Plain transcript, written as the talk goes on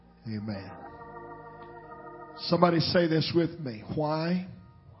Amen. Somebody say this with me. Why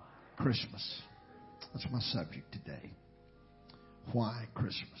Christmas? That's my subject today. Why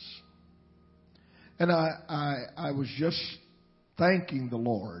Christmas? And I was just thanking the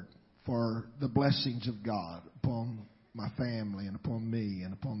Lord for the blessings of God upon my family and upon me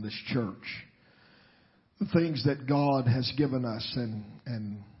and upon this church. The things that God has given us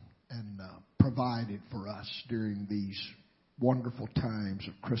and provided for us during these wonderful times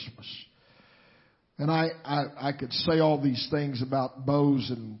of Christmas. And I could say all these things about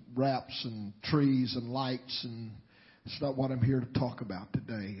bows and wraps and trees and lights, and it's not what I'm here to talk about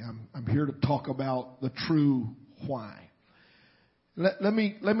today. I'm here to talk about the true why. Let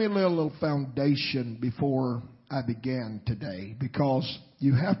me lay a little foundation before I began today, because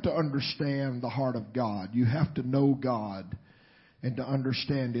you have to understand the heart of God. You have to know God and to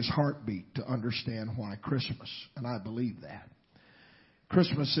understand His heartbeat to understand why Christmas. And I believe that.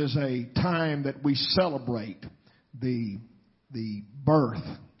 Christmas is a time that we celebrate the birth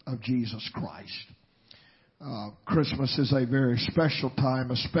of Jesus Christ. Christmas is a very special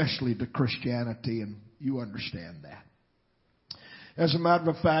time, especially to Christianity, and you understand that. As a matter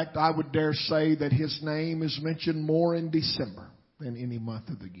of fact, I would dare say that His name is mentioned more in December than any month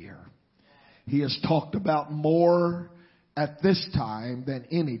of the year. He is talked about more at this time than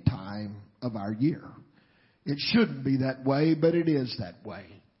any time of our year. It shouldn't be that way, but it is that way.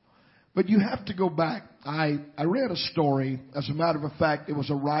 But you have to go back. I read a story. As a matter of fact, it was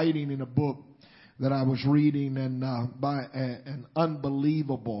a writing in a book that I was reading, and by an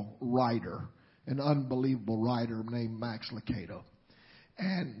unbelievable writer named Max Lucado.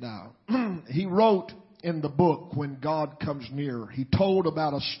 And he wrote in the book, When God Comes Near, he told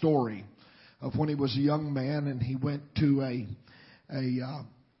about a story of when he was a young man and he went to a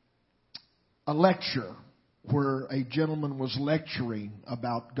lecture where a gentleman was lecturing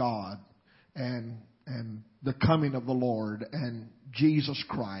about God and the coming of the Lord and Jesus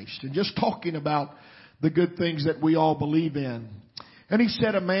Christ, and just talking about the good things that we all believe in. And he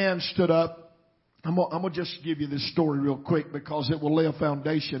said a man stood up. I'm going to just give you this story real quick because it will lay a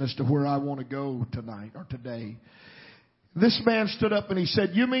foundation as to where I want to go tonight or today. This man stood up and he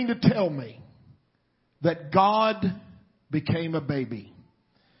said, "You mean to tell me that God became a baby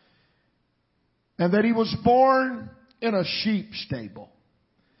and that He was born in a sheep stable?"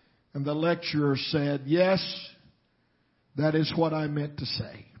 And the lecturer said, "Yes, that is what I meant to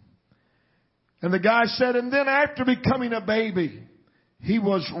say." And the guy said, "And then after becoming a baby, He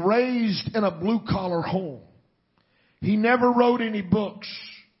was raised in a blue-collar home. He never wrote any books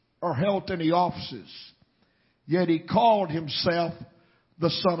or held any offices. Yet He called Himself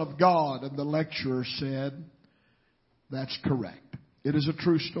the Son of God." And the lecturer said, "That's correct. It is a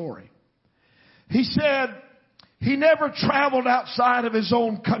true story." He said he never traveled outside of his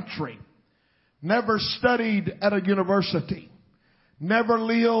own country, never studied at a university, never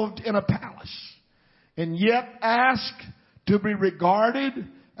lived in a palace, and yet asked to be regarded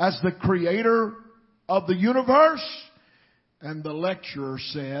as the creator of the universe. And the lecturer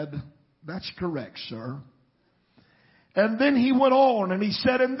said, "That's correct, sir." And then he went on and he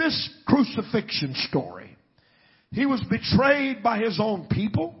said, in this crucifixion story, He was betrayed by His own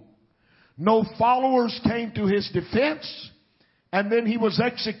people. No followers came to His defense. And then He was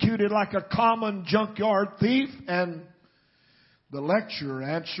executed like a common junkyard thief. And the lecturer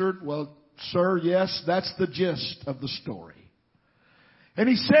answered, "Well, sir, yes, that's the gist of the story." And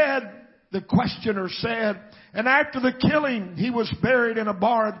he said, the questioner said, "And after the killing, He was buried in a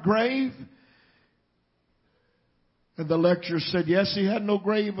borrowed grave?" And the lecturer said, "Yes, He had no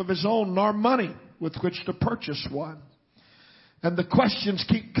grave of His own, nor money with which to purchase one." And the questions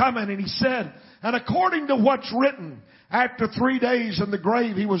keep coming. And he said, "And according to what's written, after 3 days in the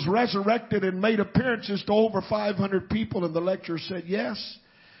grave, He was resurrected and made appearances to over 500 people." And the lecturer said, "Yes."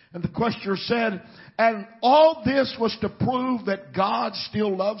 And the questioner said, "And all this was to prove that God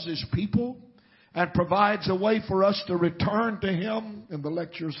still loves His people and provides a way for us to return to Him?" And the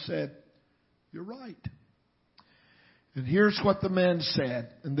lecturer said, "You're right." And here's what the man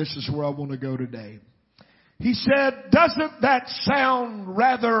said, and this is where I want to go today. He said, "Doesn't that sound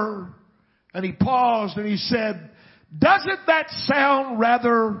rather," and he paused and he said, "Doesn't that sound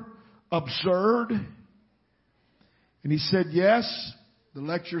rather absurd?" And he said, "Yes." The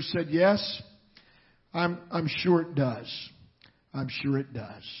lecturer said, "Yes, I'm sure it does. I'm sure it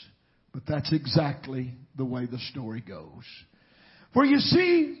does. But that's exactly the way the story goes." For you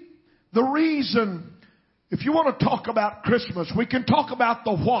see, the reason, if you want to talk about Christmas, we can talk about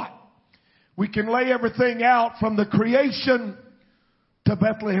the what. We can lay everything out from the creation to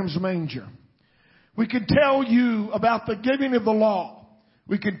Bethlehem's manger. We can tell you about the giving of the law.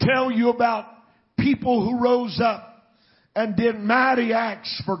 We can tell you about people who rose up and did mighty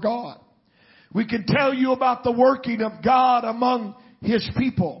acts for God. We can tell you about the working of God among His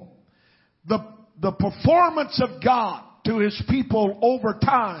people. The performance of God to His people over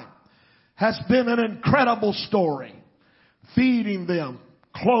time has been an incredible story. Feeding them,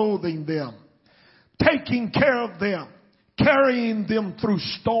 clothing them, taking care of them, carrying them through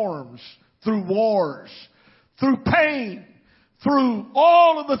storms, through wars, through pain, through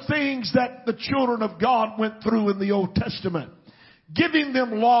all of the things that the children of God went through in the Old Testament. Giving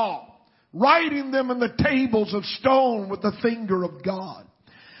them law, writing them in the tables of stone with the finger of God.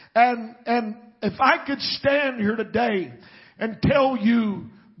 And if I could stand here today and tell you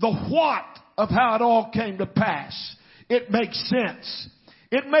the what of how it all came to pass, it makes sense.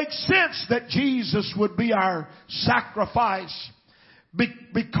 It makes sense that Jesus would be our sacrifice,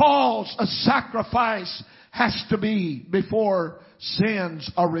 because a sacrifice has to be before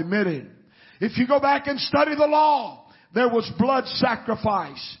sins are remitted. If you go back and study the law, there was blood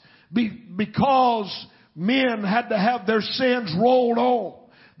sacrifice because men had to have their sins rolled on.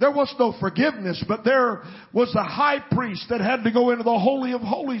 There was no forgiveness, but there was a high priest that had to go into the Holy of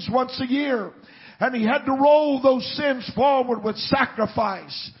Holies once a year. And he had to roll those sins forward with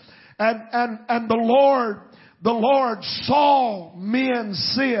sacrifice. And the Lord saw men's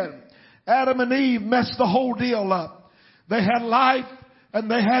sin. Adam and Eve messed the whole deal up. They had life and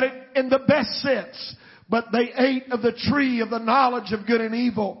they had it in the best sense. But they ate of the tree of the knowledge of good and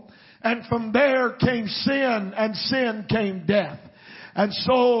evil. And from there came sin, and sin came death. And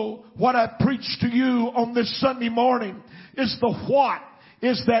so what I preach to you on this Sunday morning is the what.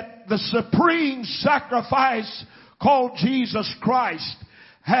 Is that the supreme sacrifice called Jesus Christ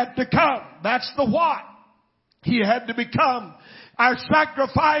had to come. That's the what. He had to become our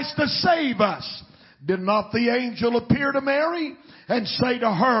sacrifice to save us. Did not the angel appear to Mary and say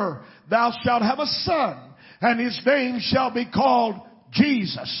to her, "Thou shalt have a son, and his name shall be called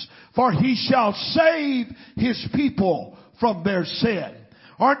Jesus, for he shall save his people from their sin"?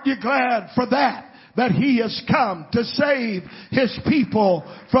 Aren't you glad for that? That He has come to save His people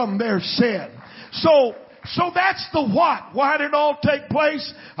from their sin. So that's the what. Why did it all take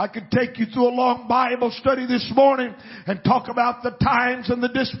place? I could take you through a long Bible study this morning and talk about the times and the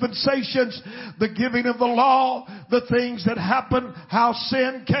dispensations, the giving of the law, the things that happened, how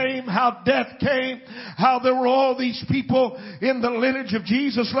sin came, how death came, how there were all these people in the lineage of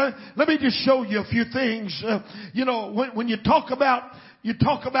Jesus. Let me just show you a few things. When you talk about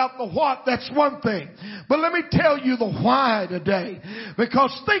the what, that's one thing. But let me tell you the why today.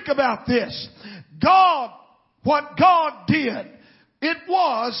 Because think about this. What God did, it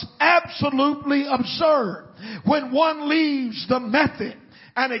was absolutely absurd. When one leaves the method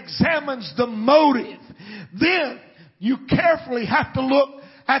and examines the motive, then you carefully have to look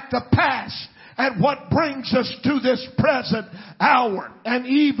at the past and what brings us to this present hour and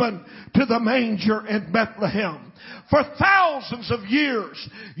even to the manger in Bethlehem. For thousands of years,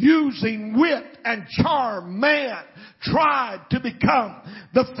 using wit and charm, man tried to become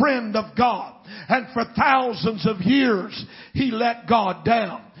the friend of God. And for thousands of years, he let God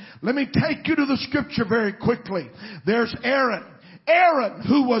down. Let me take you to the scripture very quickly. There's Aaron. Aaron,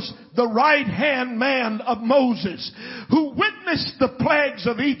 who was the right-hand man of Moses, who witnessed the plagues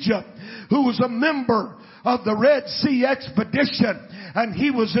of Egypt, who was a member of the Red Sea expedition, and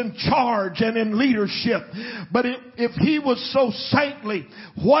he was in charge and in leadership. But if he was so saintly,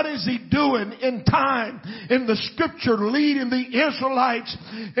 what is he doing in time in the scripture leading the Israelites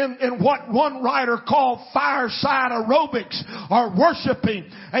in what one writer called fireside aerobics, or worshiping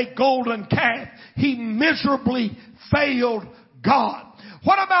a golden calf? He miserably failed God.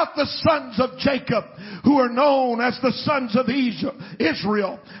 What about the sons of Jacob, who are known as the sons of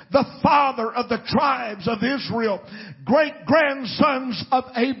Israel, the father of the tribes of Israel, great grandsons of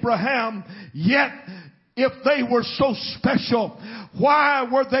Abraham? Yet, if they were so special, why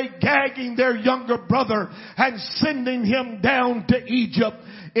were they gagging their younger brother and sending him down to Egypt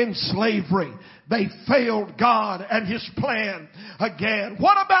in slavery? They failed God and His plan again.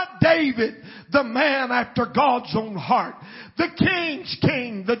 What about David, the man after God's own heart? The king's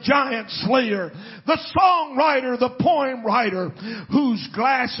king, the giant slayer, the songwriter, the poem writer, whose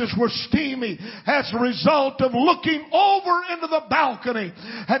glasses were steamy as a result of looking over into the balcony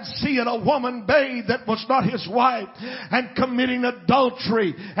and seeing a woman bathe that was not his wife and committing adultery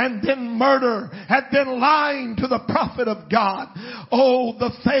adultery and then murder and then lying to the prophet of God. Oh,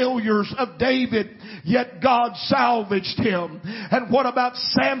 the failures of David, yet God salvaged him. And what about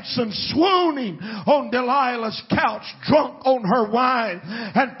Samson swooning on Delilah's couch, drunk on her wine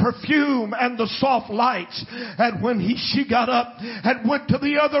and perfume and the soft lights? And when she got up and went to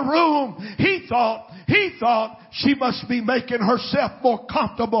the other room, he thought she must be making herself more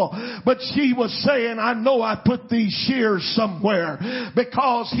comfortable. But she was saying, I know I put these shears somewhere,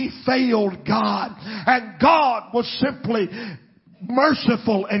 because he failed God. And God was simply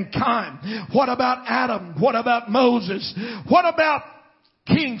merciful and kind. What about Adam? What about Moses? What about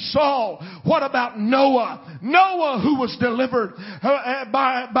King Saul? What about Noah? Noah, who was delivered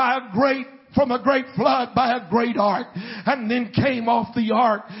from a great flood by a great ark, and then came off the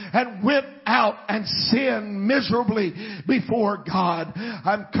ark and went out and sinned miserably before God.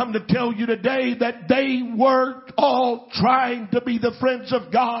 I'm come to tell you today that they were all trying to be the friends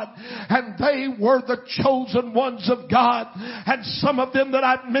of God, and they were the chosen ones of God. And some of them that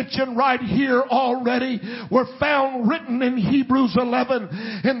I've mentioned right here already were found written in Hebrews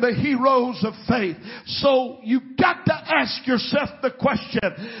 11 in the heroes of faith. So you've got to ask yourself the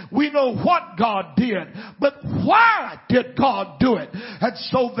question. We know what God did, but why did God do it? And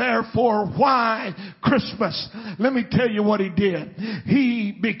so therefore, why Christmas? Let me tell you what he did.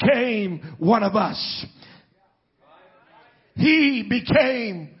 He became one of us. He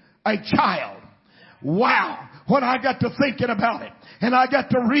became a child. Wow. When I got to thinking about it, and I got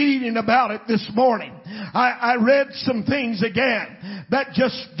to reading about it this morning, I read some things again that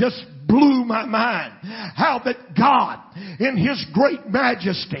just blew my mind. How that God, in His great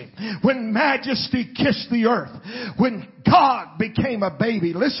majesty, when majesty kissed the earth, when God became a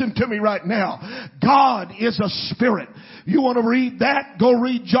baby. Listen to me right now. God is a spirit. You want to read that? Go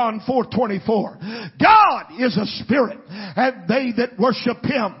read John 4:24. God is a spirit, and they that worship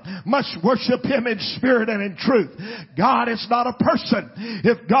Him must worship Him in spirit and in truth. God is not a person.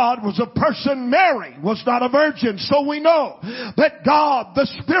 If God was a person, Mary was not a virgin. So we know that God, the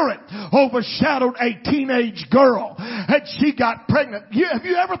Spirit, overshadowed a teenage girl, and she got pregnant. Have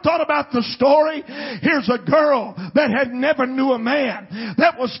you ever thought about the story? Here's a girl that had never knew a man,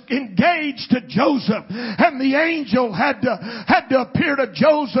 that was engaged to Joseph, and the angel had to appear to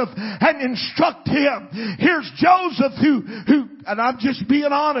Joseph and instruct him. Here's Joseph who, and I'm just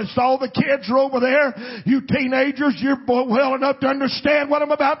being honest, all the kids are over there. You teenagers, you're well enough to understand what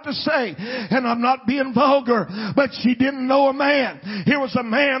I'm about to say. And I'm not being vulgar, but she didn't know a man. Here was a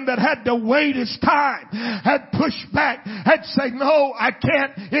man that had to wait his time, had pushed back, had said, no, I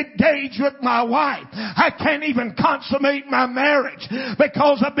can't engage with my wife. I can't even consummate my marriage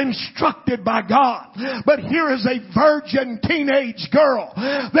because I've been instructed by God. But here is a virgin teenage girl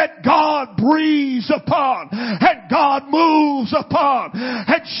that God breathes upon and God moves upon,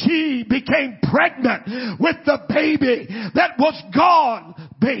 and she became pregnant with the baby that was God's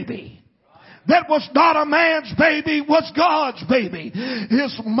baby. That was not a man's baby, was God's baby.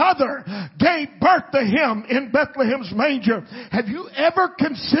 His mother gave birth to him in Bethlehem's manger. Have you ever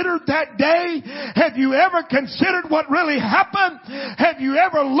considered that day? Have you ever considered what really happened? Have you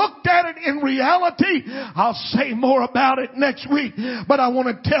ever looked at it in reality? I'll say more about it next week, but I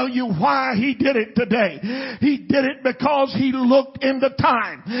want to tell you why he did it today. He did it because he looked in the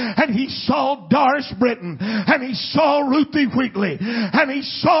time, and he saw Doris Britton, and he saw Ruthie Wheatley, and he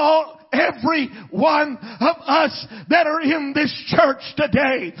saw every one of us that are in this church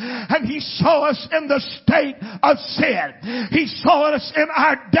today. And he saw us in the state of sin. He saw us in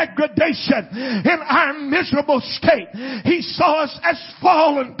our degradation, in our miserable state. He saw us as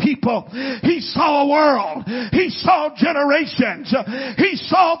fallen people. He saw a world. He saw generations. He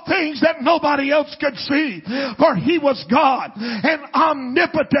saw things that nobody else could see. For he was God, and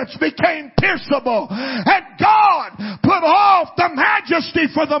omnipotence became pierceable. And God put off the majesty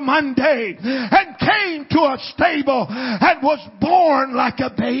for the mundane and came to a stable and was born like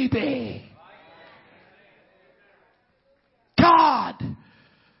a baby. God.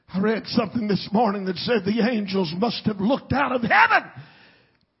 I read something this morning that said the angels must have looked out of heaven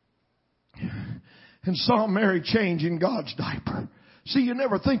and saw Mary changing God's diaper. See, you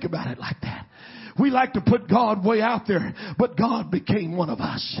never think about it like that. We like to put God way out there, but God became one of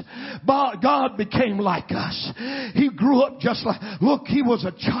us. God became like us. He grew up just like, look, he was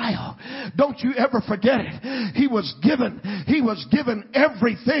a child. Don't you ever forget it. He was given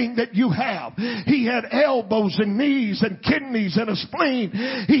everything that you have. He had elbows and knees and kidneys and a spleen.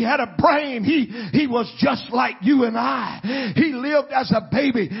 He had a brain. He was just like you and I. He lived as a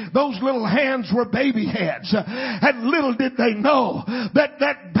baby. Those little hands were baby hands. And little did they know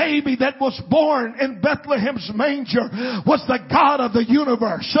that baby that was born born in Bethlehem's manger was the God of the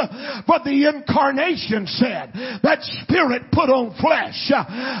universe. But the incarnation said that Spirit put on flesh.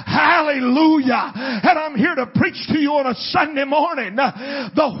 Hallelujah. And I'm here to preach to you on a Sunday morning.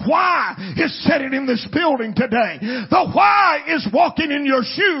 The why is sitting in this building today. The why is walking in your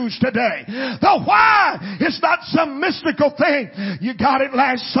shoes today. The why is not some mystical thing. You got it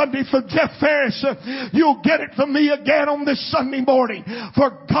last Sunday from Jeff Ferris. You'll get it from me again on this Sunday morning.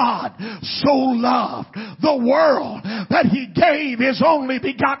 For God so loved the world that He gave His only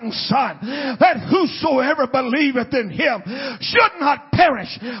begotten Son, that whosoever believeth in Him should not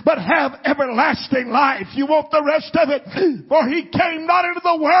perish but have everlasting life. You want the rest of it? For He came not into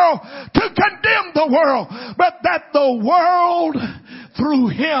the world to condemn the world, but that the world through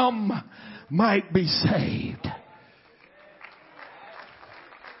Him might be saved.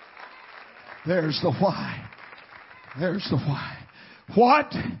 There's the why. There's the why.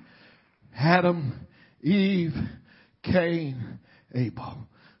 What? Adam, Eve, Cain, Abel.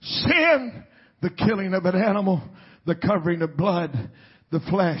 Sin, the killing of an animal, the covering of blood, the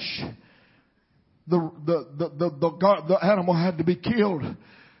flesh. The animal had to be killed.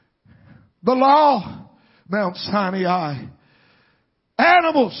 The law, Mount Sinai.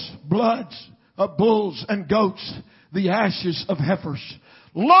 Animals, bloods of bulls and goats, the ashes of heifers.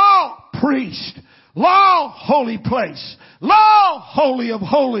 Law, priest. Law, holy place. Law, holy of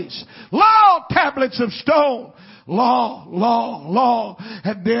holies. Law, tablets of stone. Law.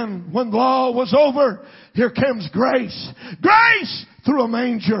 And then when law was over, here comes grace. Grace through a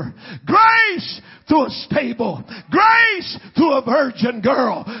manger. Grace through a stable. Grace through a virgin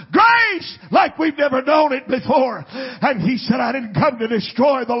girl. Grace like we've never known it before. And He said, I didn't come to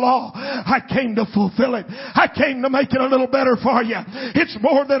destroy the law. I came to fulfill it. I came to make it a little better for you. It's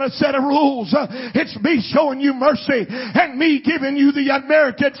more than a set of rules. It's me showing you mercy and me giving you the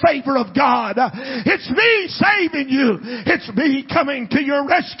unmerited favor of God. It's me saving you. It's me coming to your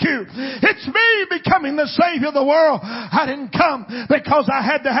rescue. It's me becoming the Savior of the world. I didn't come because I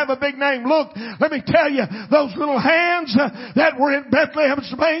had to have a big name. Look, let me tell you, those little hands that were in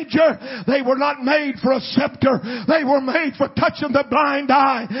Bethlehem's manger, they were not made for a scepter. They were made for touching the blind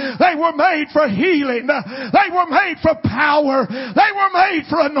eye. They were made for healing. They were made for power. They were made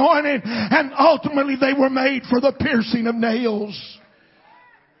for anointing. And ultimately they were made for the piercing of nails.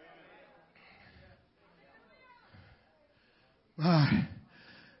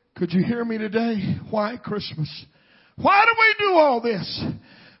 Could you hear me today? Why Christmas? Why do we do all this?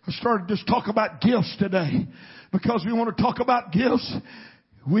 I started to just talk about gifts today because we want to talk about gifts.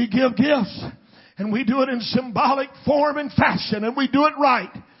 We give gifts and we do it in symbolic form and fashion and we do it right.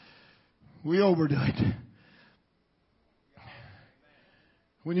 We overdo it.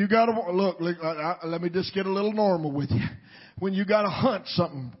 When you got to look, let me just get a little normal with you. When you got to hunt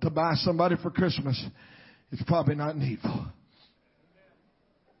something to buy somebody for Christmas, it's probably not needful.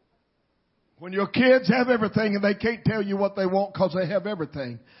 When your kids have everything and they can't tell you what they want because they have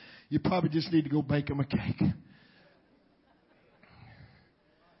everything, you probably just need to go bake them a cake.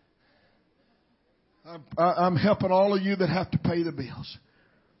 I'm helping all of you that have to pay the bills.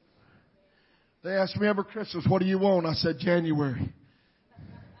 They ask me every Christmas, what do you want? I said, January.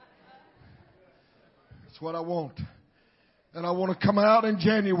 That's what I want. And I want to come out in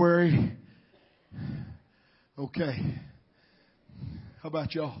January. Okay. How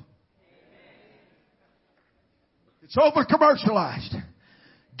about y'all? It's over commercialized.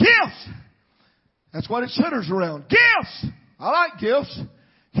 Gifts. That's what it centers around. Gifts. I like gifts.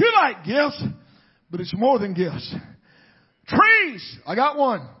 You like gifts. But it's more than gifts. Trees. I got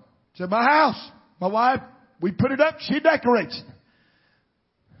one. It's in my house. My wife, we put it up. She decorates it.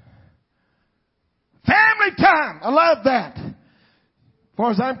 Family time. I love that. As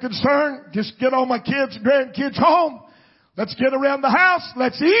far as I'm concerned, just get all my kids and grandkids home. Let's get around the house.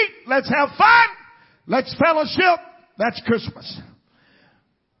 Let's eat. Let's have fun. Let's fellowship. That's Christmas.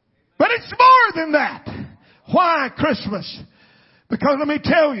 But it's more than that. Why Christmas? Because let me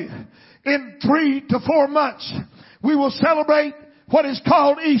tell you, in 3 to 4 months, we will celebrate what is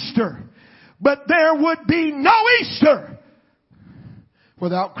called Easter. But there would be no Easter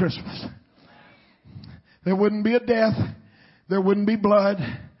without Christmas. There wouldn't be a death. There wouldn't be blood.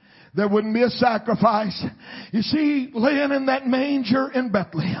 There wouldn't be a sacrifice. You see, laying in that manger in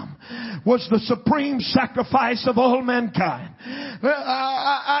Bethlehem was the supreme sacrifice of all mankind.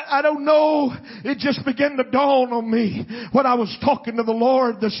 I don't know. It just began to dawn on me when I was talking to the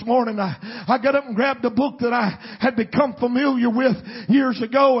Lord this morning. I got up and grabbed a book that I had become familiar with years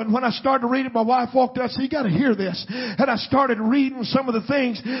ago. And when I started reading, my wife walked out and said, "You got to hear this." And I started reading some of the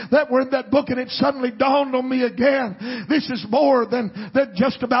things that were in that book, and it suddenly dawned on me again. This is more than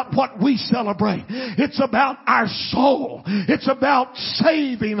just about what we celebrate. It's about our soul. It's about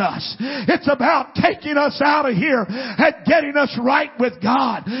saving us. It's about taking us out of here and getting us right with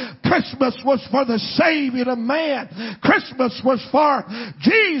God. Christmas was for the saving of man. Christmas was for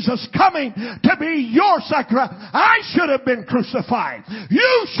Jesus coming to be your sacrifice. I should have been crucified.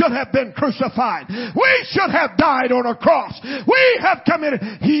 You should have been crucified. We should have died on a cross. We have committed.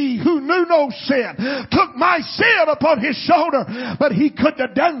 He who knew no sin took my sin upon his shoulder. But he couldn't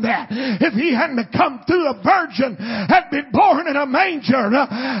have done that if he hadn't come through a virgin, had been born in a manger,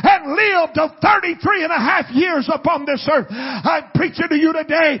 and lived 33 and a half years upon this earth. I'm preaching to you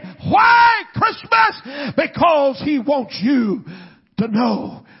today. Why Christmas? Because he wants you to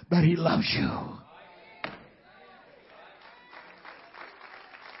know that he loves you.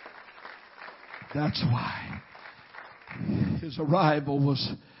 That's why his arrival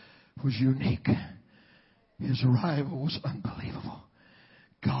was unique. His arrival was unbelievable.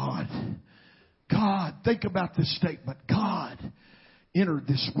 God, think about this statement. God entered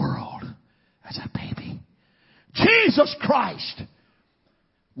this world as a baby. Jesus Christ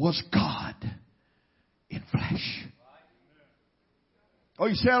was God in flesh. Oh,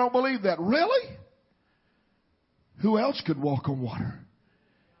 you say, "I don't believe that." Really? Who else could walk on water?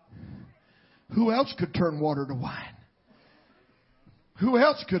 Who else could turn water to wine? Who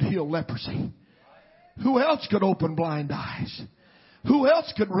else could heal leprosy? Who else could open blind eyes? Who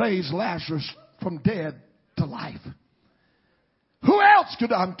else could raise Lazarus from dead to life? Who else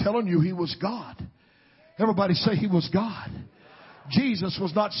could? I'm telling you, he was God. Everybody say he was God. Jesus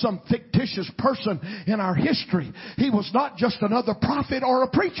was not some fictitious person in our history. He was not just another prophet or a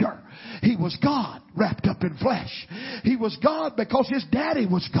preacher. He was God wrapped up in flesh. He was God because his daddy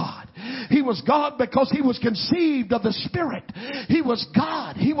was God. He was God because he was conceived of the Spirit. He was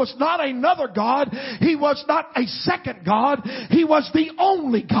God. He was not another God. He was not a second God. He was the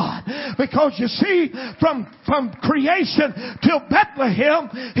only God. Because you see, from creation till Bethlehem,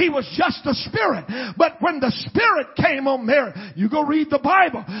 he was just a Spirit. But when the Spirit came on Mary, you go read the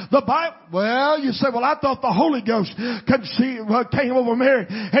Bible. Well, you say, "Well, I thought the Holy Ghost came over Mary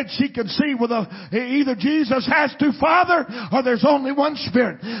and she conceived with either Jesus has two fathers or there's only one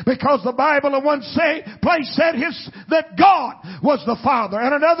Spirit." Because the Bible in one place said that God was the Father.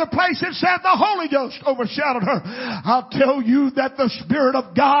 And another place it said the Holy Ghost overshadowed her. I'll tell you that the Spirit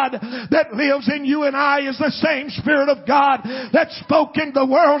of God that lives in you and I is the same Spirit of God that spoke in the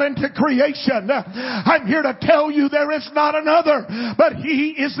world into creation. I'm here to tell you there is not another, but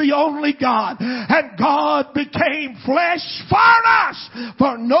he is the only God. And God became flesh for us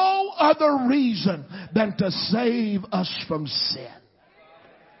for no other reason than to save us from sin.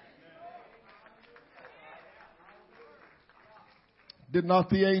 Did not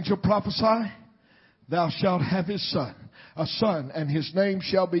the angel prophesy? "Thou shalt have a son, and his name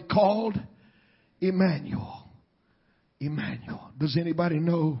shall be called Emmanuel." Emmanuel. Does anybody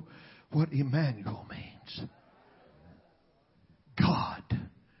know what Emmanuel means? God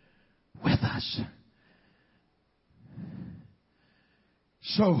with us.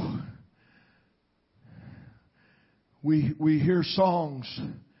 So, we hear songs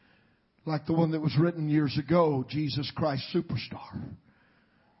like the one that was written years ago, "Jesus Christ Superstar,"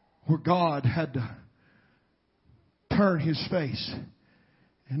 where God had to turn his face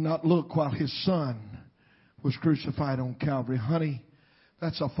and not look while his son was crucified on Calvary. Honey,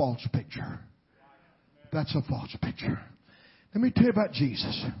 that's a false picture. That's a false picture. Let me tell you about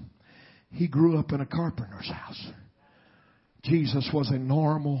Jesus. He grew up in a carpenter's house. Jesus was a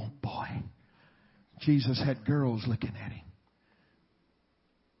normal boy. Jesus had girls looking at him.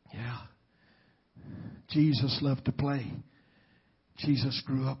 Yeah. Jesus loved to play. Jesus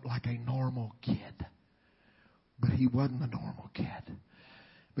grew up like a normal kid. But he wasn't a normal kid.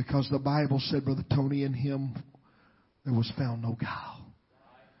 Because the Bible said, Brother Tony, in him there was found no guile.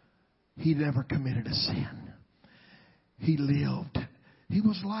 He never committed a sin. He lived. He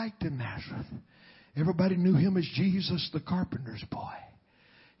was liked in Nazareth. Everybody knew him as Jesus, the carpenter's boy.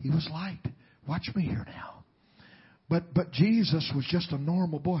 He was liked. Watch me here now. But Jesus was just a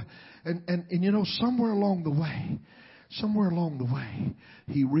normal boy. And you know, somewhere along the way,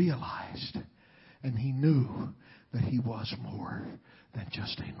 he realized and he knew that he was more than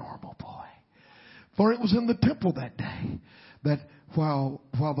just a normal boy. For it was in the temple that day that while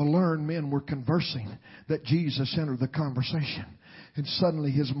the learned men were conversing, that Jesus entered the conversation. And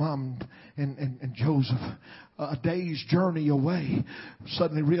suddenly his mom and Joseph, a day's journey away,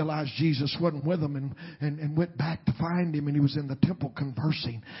 suddenly realized Jesus wasn't with them and went back to find him. And he was in the temple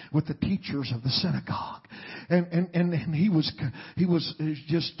conversing with the teachers of the synagogue. And he was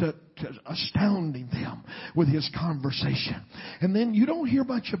just astounding them with his conversation. And then you don't hear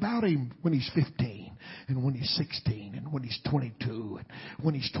much about him when he's 15 and when he's 16 and when he's 22 and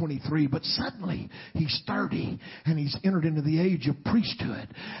when he's 23. But suddenly he's 30 and he's entered into the age of priesthood.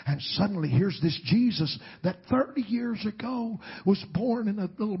 And suddenly here's this Jesus that 30 years ago was born in a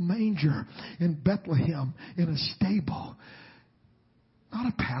little manger in Bethlehem in a stable.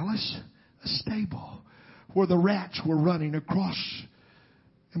 Not a palace, a stable where the rats were running across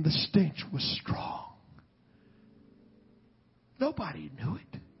and the stench was strong. Nobody knew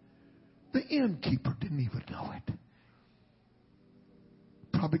it. The innkeeper didn't even know it.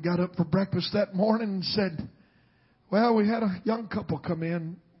 Probably got up for breakfast that morning and said, well, we had a young couple come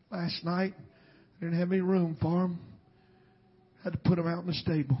in last night. Didn't have any room for them. Had to put them out in the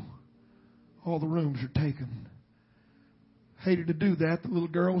stable. All the rooms are taken. Hated to do that. The little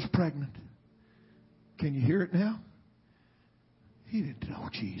girl was pregnant. Can you hear it now? He didn't know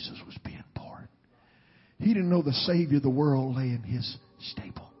Jesus was being born. He didn't know the Savior of the world lay in his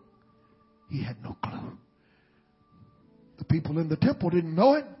stable. He had no clue. The people in the temple didn't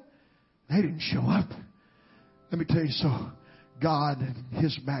know it. They didn't show up. Let me tell you, so God and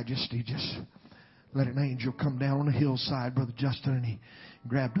His majesty just let an angel come down on the hillside, Brother Justin, and he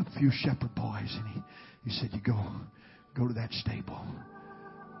grabbed up a few shepherd boys and he said, you go to that stable.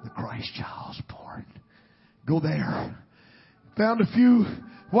 The Christ child's born. Go there. Found a few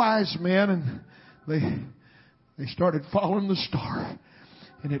wise men and they started following the star,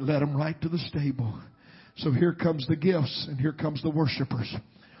 and it led them right to the stable. So here comes the gifts and here comes the worshipers.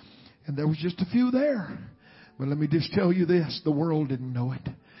 And there was just a few there. But let me just tell you this, the world didn't know it.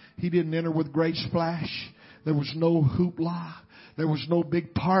 He didn't enter with great splash. There was no hoopla. There was no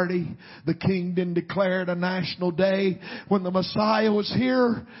big party. The king didn't declare it a national day when the Messiah was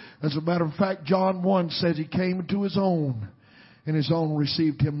here. As a matter of fact, John 1 says he came into his own, and his own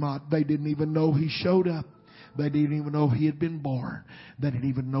received him not. They didn't even know he showed up. They didn't even know he had been born. They didn't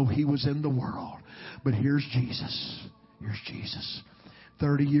even know he was in the world. But here's Jesus. Here's Jesus.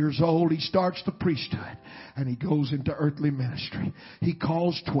 30 years old, he starts the priesthood and he goes into earthly ministry. He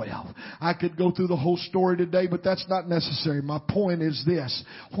calls 12. I could go through the whole story today, but that's not necessary. My point is this.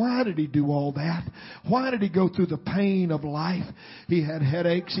 Why did he do all that? Why did he go through the pain of life? He had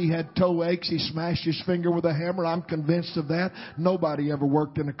headaches. He had toe aches. He smashed his finger with a hammer. I'm convinced of that. Nobody ever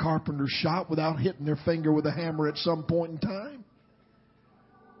worked in a carpenter's shop without hitting their finger with a hammer at some point in time.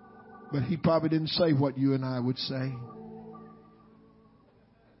 But he probably didn't say what you and I would say.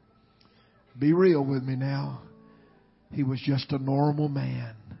 Be real with me now. He was just a normal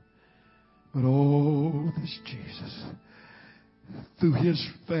man. But oh, this Jesus. Through his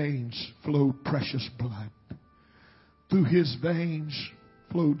veins flowed precious blood. Through his veins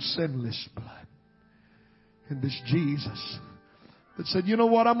flowed sinless blood. And this Jesus that said, you know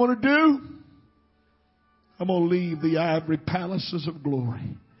what I'm going to do? I'm going to leave the ivory palaces of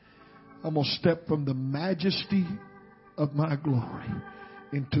glory. I'm going to step from the majesty of my glory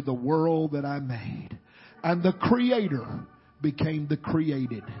into the world that I made. And the Creator became the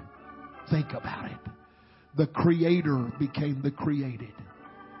created. Think about it. The Creator became the created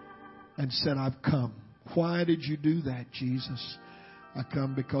and said, I've come. Why did you do that, Jesus? I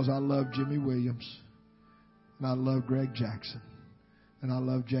come because I love Jimmy Williams, and I love Greg Jackson, and I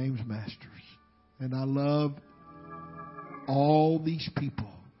love James Masters, and I love all these people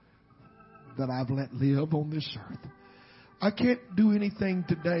that I've let live on this earth. I can't do anything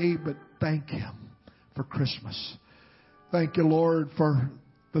today but thank Him for Christmas. Thank you, Lord, for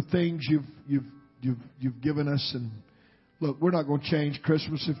the things you've given us. And look, we're not going to change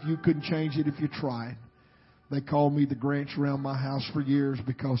Christmas. If you couldn't change it, if you tried. They called me the Grinch around my house for years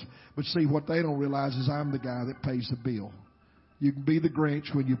but see, what they don't realize is I'm the guy that pays the bill. You can be the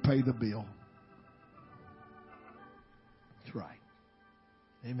Grinch when you pay the bill. That's right.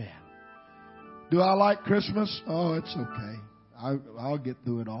 Amen. Do I like Christmas? Oh, it's okay. I'll get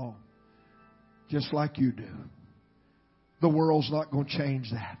through it all. Just like you do. The world's not going to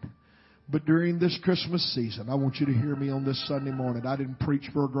change that. But during this Christmas season, I want you to hear me on this Sunday morning. I didn't preach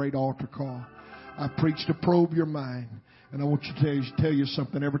for a great altar call. I preached to probe your mind. And I want to tell you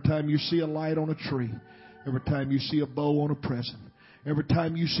something. Every time you see a light on a tree, every time you see a bow on a present, every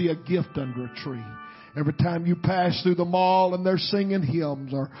time you see a gift under a tree, every time you pass through the mall and they're singing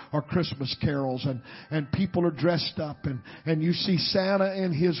hymns or Christmas carols and people are dressed up and you see Santa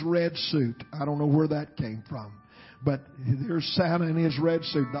in his red suit. I don't know where that came from. But there's Santa in his red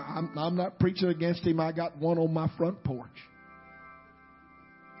suit. I'm not preaching against him. I got one on my front porch.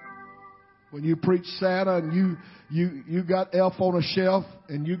 When you preach Santa and you got Elf on a shelf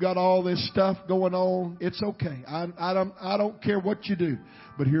and you got all this stuff going on, it's okay. I don't care what you do.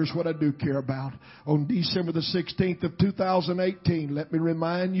 But here's what I do care about. On December the 16th of 2018, let me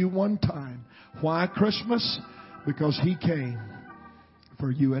remind you one time. Why Christmas? Because He came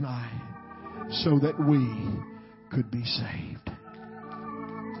for you and I so that we could be saved.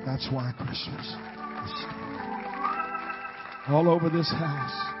 That's why Christmas. All over this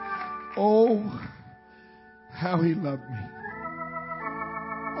house. Oh, how He loved me.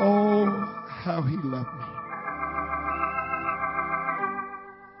 Oh, how He loved me.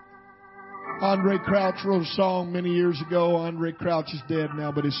 Andre Crouch wrote a song many years ago. Andre Crouch is dead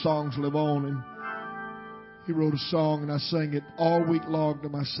now, but his songs live on. And he wrote a song, and I sang it all week long to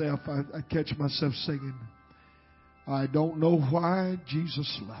myself. I catch myself singing, I don't know why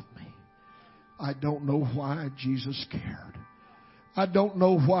Jesus loved me. I don't know why Jesus cared. I don't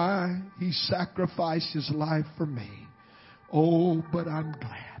know why He sacrificed His life for me. Oh, but I'm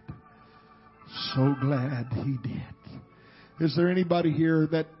glad. So glad He did. Is there anybody here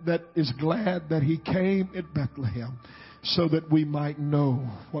that is glad that He came at Bethlehem so that we might know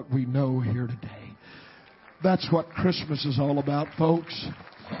what we know here today? That's what Christmas is all about, folks.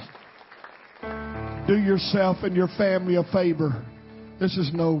 Do yourself and your family a favor. This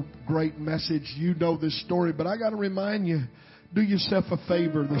is no great message. You know this story, but I got to remind you, do yourself a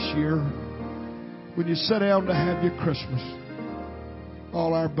favor this year. When you sit down to have your Christmas,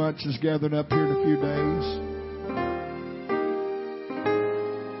 all our bunch is gathered up here in a few days.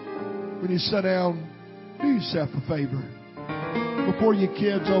 When you sit down, do yourself a favor. Before your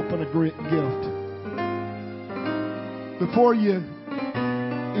kids open a gift, before you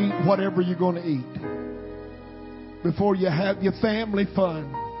eat whatever you're going to eat, before you have your family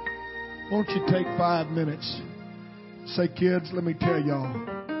fun, won't you take 5 minutes? Say, kids, let me tell y'all.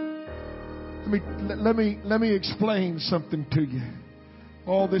 Let me explain something to you.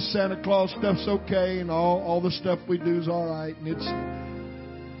 All this Santa Claus stuff's okay, and all the stuff we do is all right,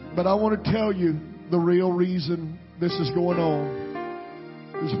 but I want to tell you the real reason this is going on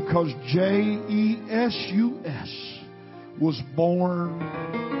is because Jesus was born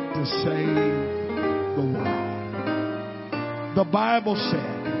to save the world. The Bible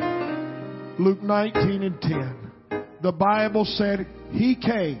said, Luke 19 and 10, the Bible said He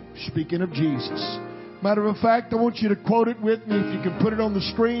came, speaking of Jesus. Matter of fact, I want you to quote it with me. If you can put it on the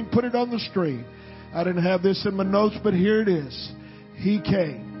screen, put it on the screen. I didn't have this in my notes, but here it is. He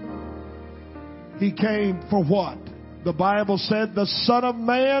came. He came for what? The Bible said the Son of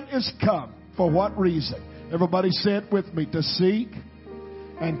Man is come. For what reason? Everybody say it with me. To seek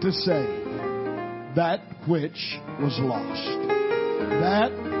and to save that which was lost.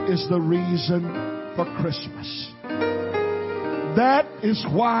 That is the reason for Christmas. That is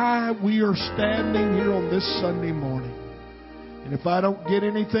why we are standing here on this Sunday morning. And if I don't get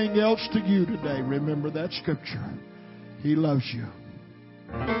anything else to you today, remember that scripture. He loves you.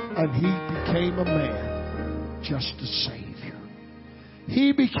 And He became a man just to save you.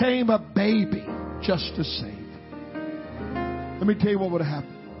 He became a baby just to save you. Let me tell you what would have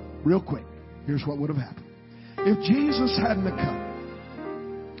happened. Real quick. Here's what would have happened. If Jesus hadn't have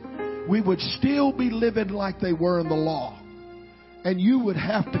come, we would still be living like they were in the law. And you would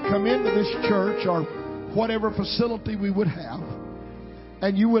have to come into this church or whatever facility we would have.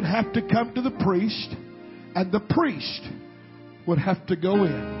 And you would have to come to the priest. And the priest would have to go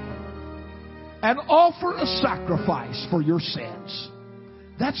in and offer a sacrifice for your sins.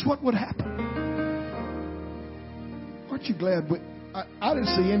 That's what would happen. Aren't you glad? I didn't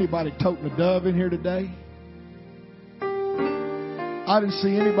see anybody toting a dove in here today. I didn't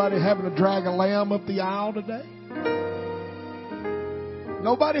see anybody having to drag a lamb up the aisle today.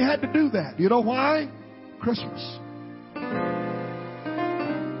 Nobody had to do that. You know why? Christmas.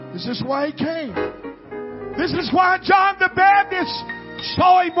 This is why He came. This is why John the Baptist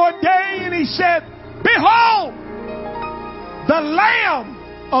saw Him one day and he said, "Behold, the Lamb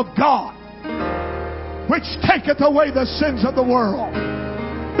of God, which taketh away the sins of the world.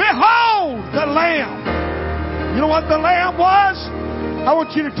 Behold, the Lamb." You know what the Lamb was? I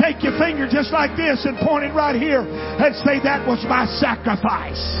want you to take your finger just like this and point it right here and say, "That was my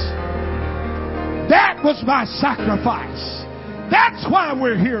sacrifice. That was my sacrifice." That's why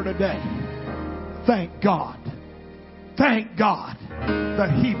we're here today. Thank God. Thank God that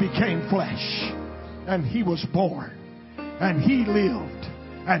He became flesh and He was born and He lived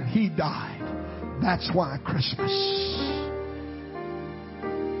and He died. That's why Christmas.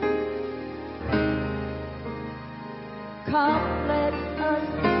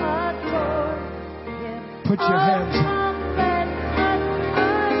 Put your hands up.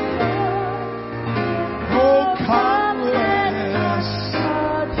 Oh, come, let us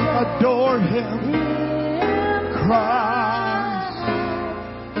adore Him. Christ.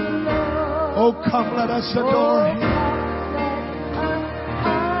 Oh, come, let us adore Him.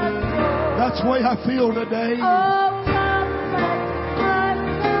 That's the way I feel today.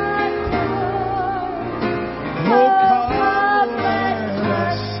 Oh, come, let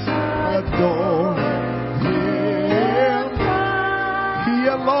us adore Him. He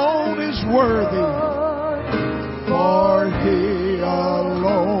alone is worthy, for He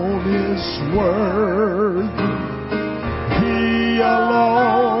alone is worthy. He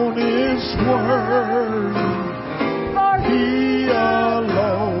alone is worthy. He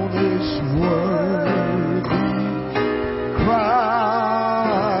alone is worthy.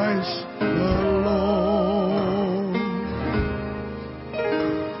 Christ alone.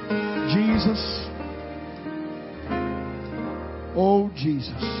 Jesus. Oh,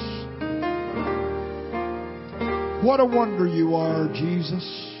 Jesus. What a wonder you are, Jesus.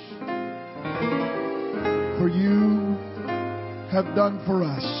 For you have done for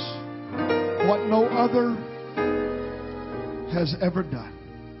us what no other has ever done.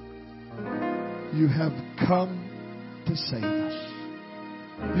 You have come to save us.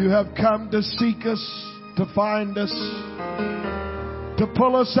 You have come to seek us, to find us, to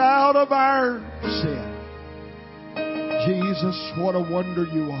pull us out of our sin. Jesus, what a wonder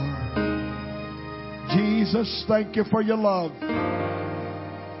you are. Jesus, thank you for your love.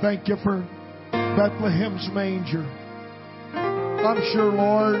 Thank you for Bethlehem's manger. I'm sure,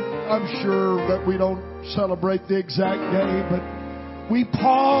 Lord, that we don't celebrate the exact day, but we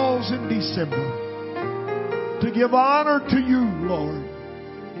pause in December to give honor to you, Lord,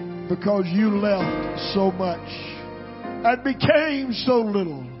 because you left so much and became so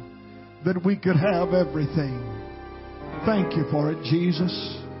little that we could have everything. Thank you for it,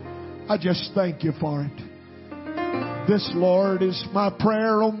 Jesus. I just thank you for it. This, Lord, is my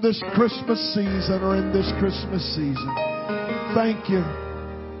prayer on this Christmas season or in this Christmas season. Thank you.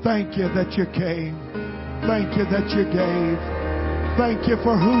 Thank you that you came. Thank you that you gave. Thank you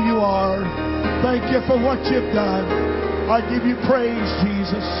for who you are. Thank you for what you've done. I give you praise,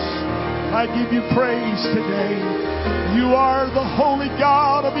 Jesus. I give you praise today. You are the holy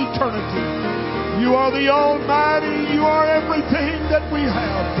God of eternity. You are the Almighty. You are everything that we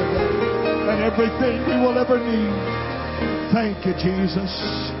have today and everything we will ever need. Thank you, Jesus.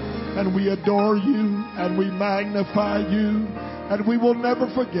 And we adore you and we magnify you. And we will never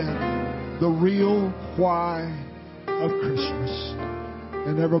forget the real why of Christmas.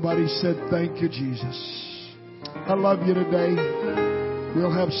 And everybody said, thank you, Jesus. I love you today.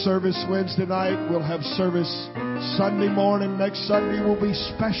 We'll have service Wednesday night. We'll have service Sunday morning. Next Sunday will be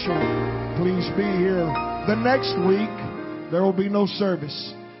special. Please be here. The next week, there will be no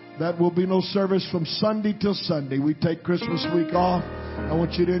service. That will be no service from Sunday till Sunday. We take Christmas week off. I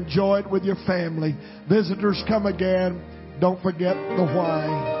want you to enjoy it with your family. Visitors come again. Don't forget the why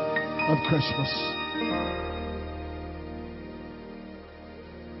of Christmas.